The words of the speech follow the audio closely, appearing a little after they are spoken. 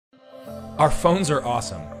Our phones are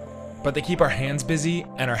awesome, but they keep our hands busy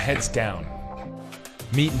and our heads down.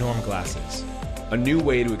 Meet Norm Glasses. A new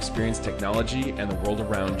way to experience technology and the world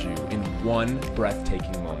around you in one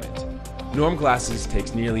breathtaking moment. Norm Glasses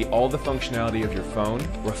takes nearly all the functionality of your phone,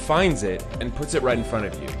 refines it, and puts it right in front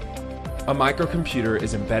of you. A microcomputer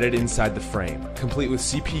is embedded inside the frame, complete with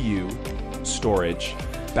CPU, storage,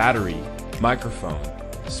 battery, microphone,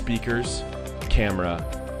 speakers, camera,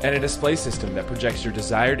 and a display system that projects your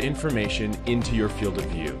desired information into your field of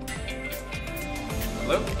view.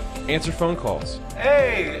 Hello? Answer phone calls.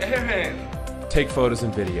 Hey, Aaron! Take photos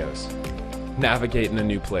and videos. Navigate in a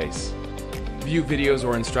new place. View videos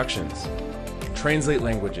or instructions. Translate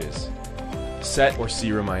languages. Set or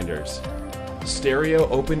see reminders. Stereo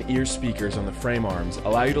open-ear speakers on the frame arms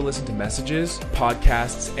allow you to listen to messages,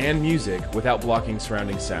 podcasts, and music without blocking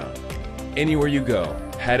surrounding sound. Anywhere you go,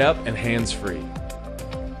 head up and hands-free.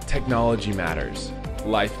 Technology matters.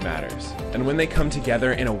 Life matters. And when they come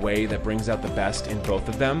together in a way that brings out the best in both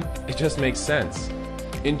of them, it just makes sense.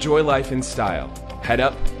 Enjoy life in style. Head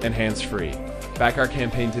up and hands-free. Back our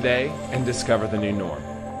campaign today and discover the new norm.